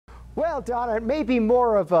Well, Donna, it may be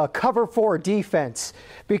more of a cover four defense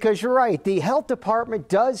because you're right. The health department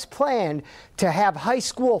does plan to have high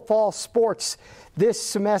school fall sports this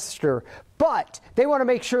semester, but they want to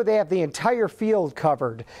make sure they have the entire field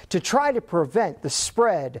covered to try to prevent the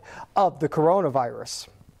spread of the coronavirus.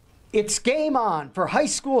 It's game on for high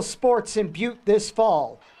school sports in Butte this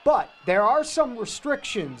fall, but there are some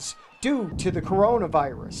restrictions due to the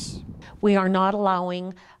coronavirus. We are not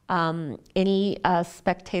allowing any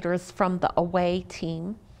spectators from the away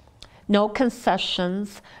team. No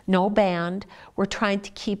concessions, no band. We're trying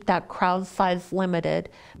to keep that crowd size limited.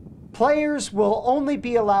 Players will only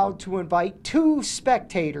be allowed to invite 2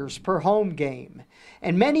 spectators per home game,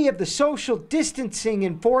 and many of the social distancing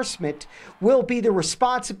enforcement will be the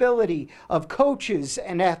responsibility of coaches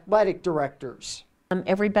and athletic directors.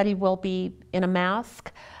 Everybody will be in a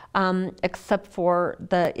mask. Except for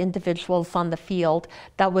the individuals on the field.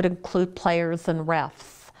 That would include players and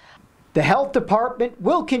refs. The health department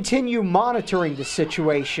will continue monitoring the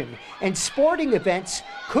situation, and sporting events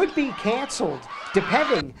could be canceled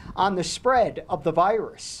depending on the spread of the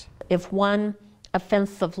virus. If one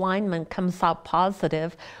offensive lineman comes out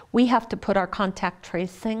positive, we have to put our contact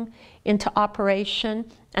tracing into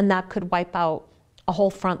operation, and that could wipe out a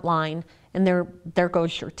whole front line, and there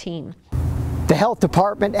goes your team. The health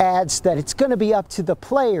department adds that it's going to be up to the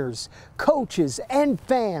players, coaches, and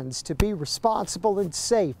fans to be responsible and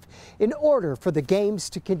safe in order for the games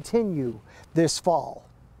to continue this fall.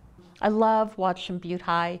 I love watching Butte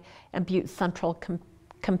High and Butte Central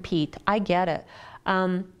compete. I get it.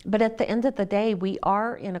 But at the end of the day, we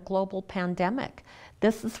are in a global pandemic.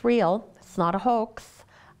 This is real. It's not a hoax.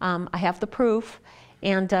 I have the proof.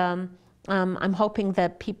 And I'm hoping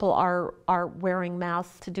that people are wearing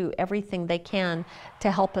masks to do everything they can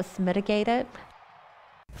to help us mitigate it.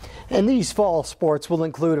 And these fall sports will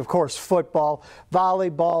include, of course, football,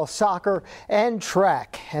 volleyball, soccer, and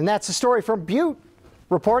track. And that's a story from Butte.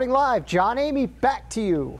 Reporting live, John Amy, back to you.